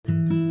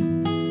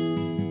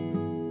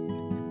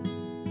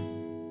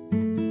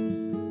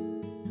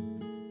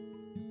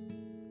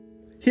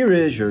Here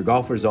is your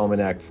Golfer's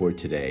Almanac for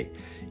today.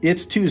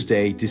 It's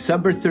Tuesday,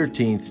 December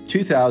 13th,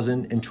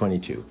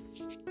 2022.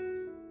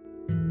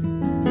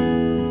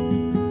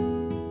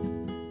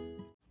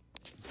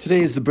 Today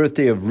is the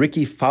birthday of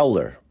Ricky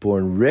Fowler,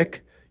 born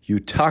Rick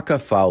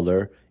Utaka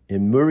Fowler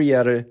in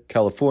Murrieta,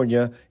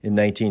 California in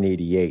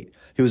 1988.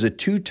 He was a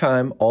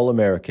two-time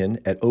All-American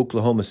at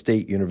Oklahoma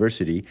State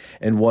University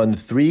and won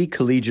 3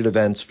 collegiate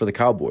events for the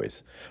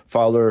Cowboys.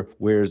 Fowler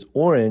wears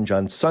orange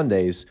on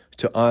Sundays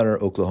to honor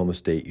Oklahoma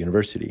State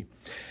University.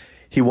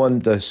 He won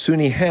the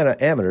Sunnehanna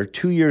Amateur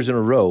 2 years in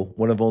a row,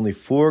 one of only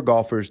 4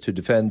 golfers to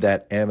defend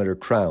that amateur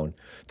crown.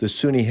 The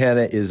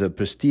Sunnehanna is a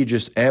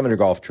prestigious amateur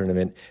golf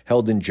tournament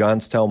held in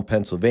Johnstown,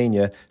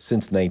 Pennsylvania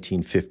since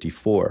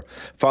 1954.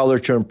 Fowler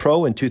turned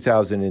pro in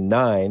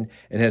 2009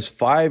 and has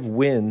 5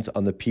 wins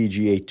on the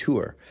PGA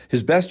Tour.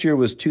 His best year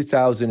was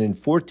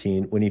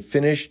 2014 when he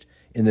finished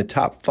in the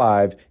top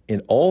 5 in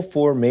all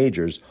 4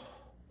 majors,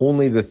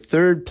 only the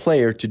 3rd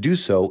player to do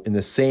so in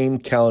the same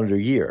calendar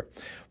year.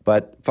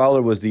 But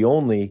Fowler was the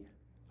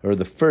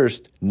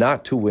first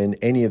not to win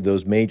any of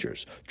those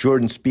majors.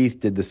 Jordan Spieth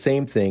did the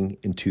same thing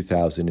in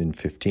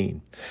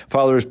 2015.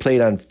 Fowler has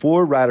played on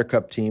 4 Ryder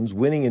Cup teams,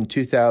 winning in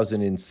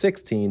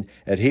 2016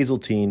 at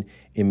Hazeltine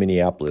in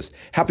Minneapolis.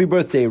 Happy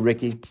birthday,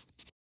 Ricky.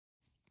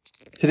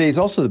 Today is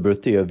also the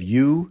birthday of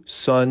Yoo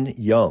Sun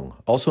Young,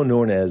 also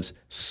known as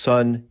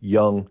Sun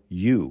Young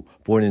Yoo,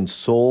 born in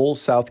Seoul,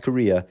 South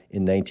Korea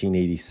in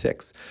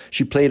 1986.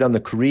 She played on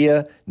the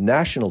Korea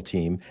national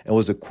team and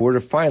was a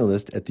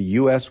quarterfinalist at the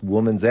U.S.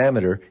 Women's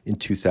Amateur in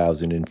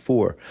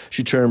 2004.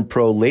 She turned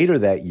pro later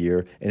that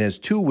year and has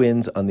 2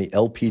 wins on the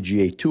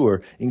LPGA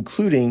Tour,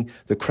 including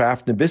the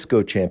Kraft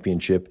Nabisco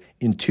Championship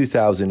in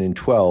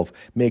 2012,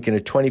 making a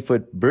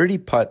 20-foot birdie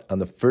putt on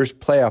the first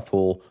playoff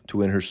hole to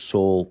win her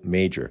Seoul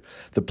major.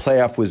 The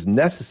playoff was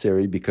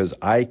necessary because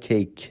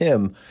I.K.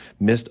 Kim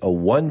missed a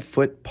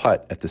 1-foot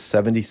putt at the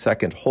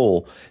 72nd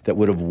hole that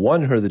would have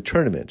won her the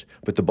tournament,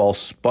 but the ball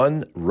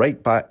spun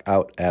right back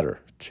out at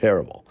her.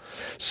 Terrible.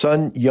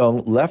 Sun Young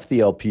left the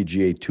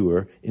LPGA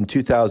Tour in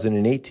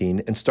 2018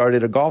 and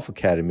started a golf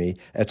academy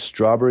at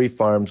Strawberry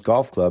Farms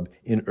Golf Club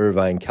in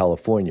Irvine,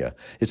 California.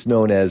 It's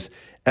known as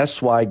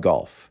SY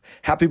Golf.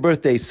 Happy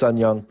birthday, Sun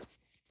Young.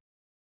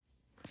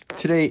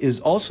 Today is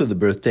also the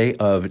birthday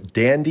of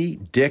Dandy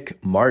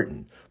Dick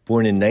Martin,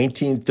 born in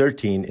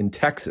 1913 in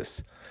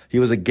Texas. He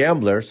was a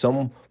gambler,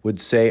 some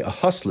would say a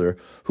hustler,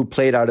 who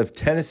played out of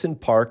Tennyson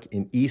Park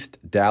in East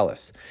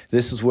Dallas.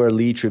 This is where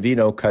Lee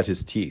Trevino cut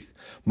his teeth.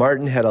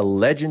 Martin had a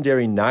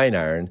legendary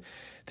 9-iron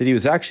that he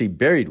was actually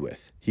buried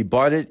with. He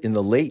bought it in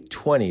the late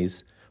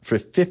 20s for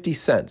 50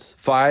 cents,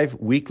 5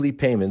 weekly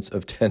payments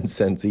of 10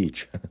 cents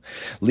each.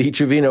 Lee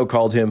Trevino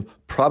called him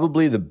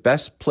probably the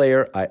best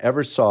player I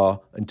ever saw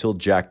until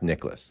Jack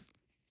Nicklaus.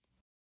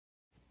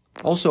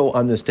 Also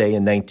on this day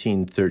in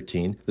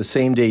 1913, the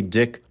same day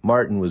Dick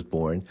Martin was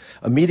born,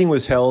 a meeting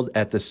was held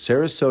at the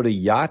Sarasota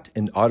Yacht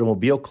and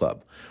Automobile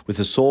Club with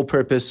the sole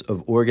purpose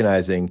of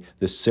organizing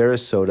the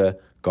Sarasota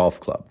Golf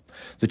Club.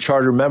 The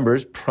charter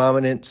members,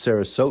 prominent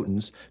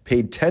Sarasotans,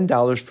 paid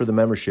 $10 for the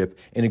membership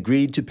and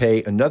agreed to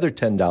pay another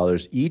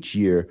 $10 each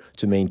year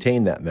to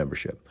maintain that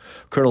membership.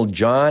 Colonel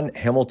John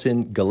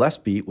Hamilton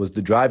Gillespie was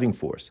the driving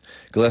force.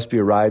 Gillespie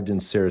arrived in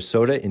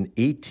Sarasota in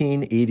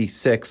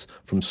 1886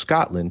 from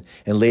Scotland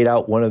and laid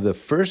out one of the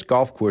first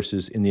golf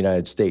courses in the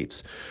United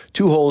States,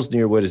 2 holes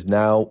near what is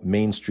now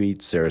Main Street,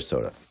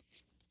 Sarasota.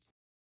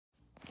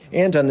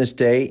 And on this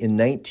day in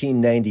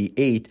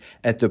 1998,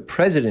 at the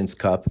President's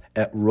Cup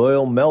at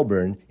Royal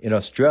Melbourne in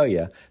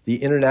Australia,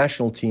 the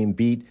international team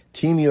beat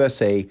Team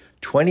USA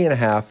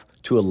 20.5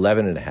 to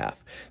 11.5.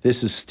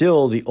 This is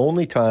still the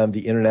only time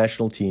the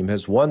international team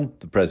has won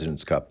the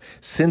President's Cup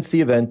since the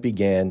event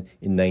began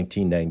in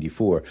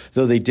 1994,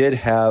 though they did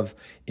have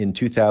in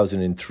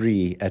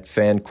 2003 at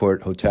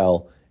Fancourt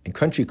Hotel and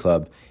Country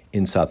Club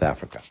in South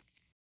Africa.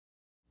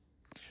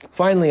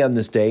 Finally, on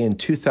this day in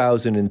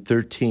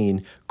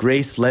 2013,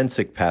 Grace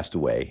Lensick passed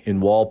away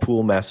in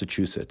Walpole,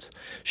 Massachusetts.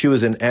 She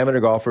was an amateur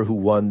golfer who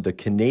won the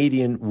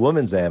Canadian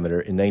Women's Amateur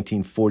in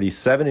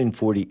 1947 and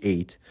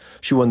 48.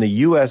 She won the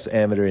U.S.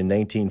 Amateur in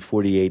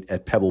 1948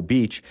 at Pebble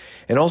Beach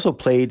and also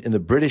played in the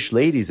British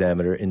Ladies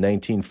Amateur in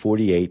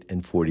 1948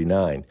 and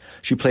 49.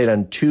 She played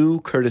on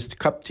 2 Curtis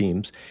Cup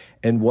teams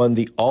and won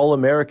the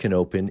All-American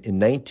Open in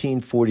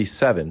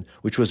 1947,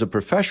 which was a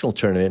professional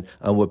tournament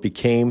on what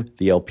became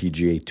the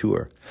LPGA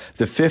Tour.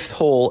 The 5th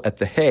hole at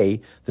the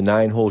Hay, the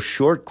 9-hole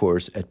short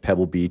course at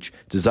Pebble Beach,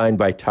 designed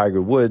by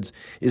Tiger Woods,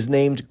 is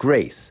named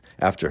Grace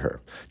after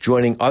her,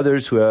 joining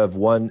others who have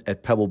won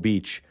at Pebble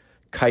Beach: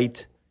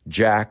 Kite,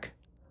 Jack,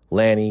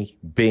 Lanny,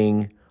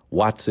 Bing,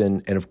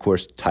 Watson, and of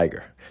course,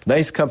 Tiger.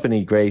 Nice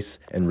company, Grace,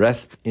 and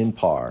rest in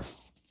par.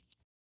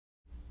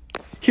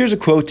 Here's a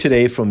quote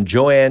today from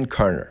Joanne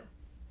Carner.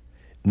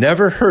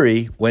 Never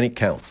hurry when it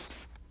counts.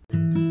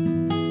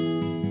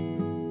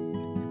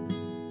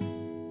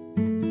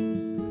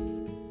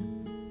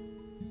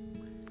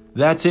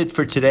 That's it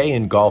for today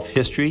in golf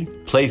history.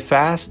 Play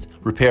fast,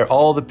 repair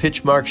all the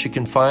pitch marks you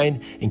can find,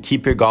 and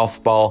keep your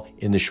golf ball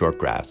in the short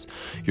grass.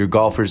 Your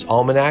Golfer's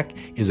Almanac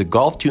is a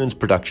Golf Tunes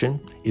production.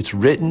 It's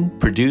written,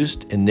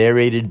 produced, and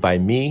narrated by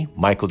me,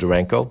 Michael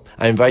Duranko.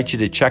 I invite you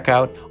to check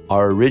out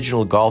our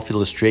original golf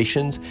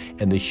illustrations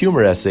and the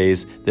humor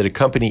essays that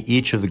accompany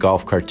each of the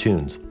golf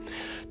cartoons.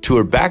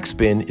 Tour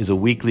Backspin is a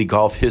weekly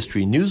golf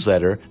history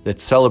newsletter that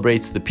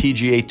celebrates the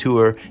PGA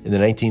Tour in the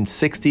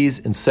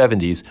 1960s and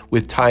 70s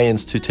with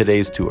tie-ins to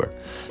today's tour.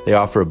 They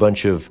offer a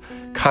bunch of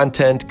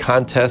content,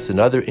 contests, and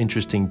other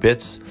interesting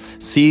bits.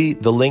 See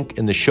the link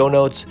in the show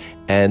notes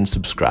and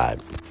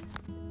subscribe.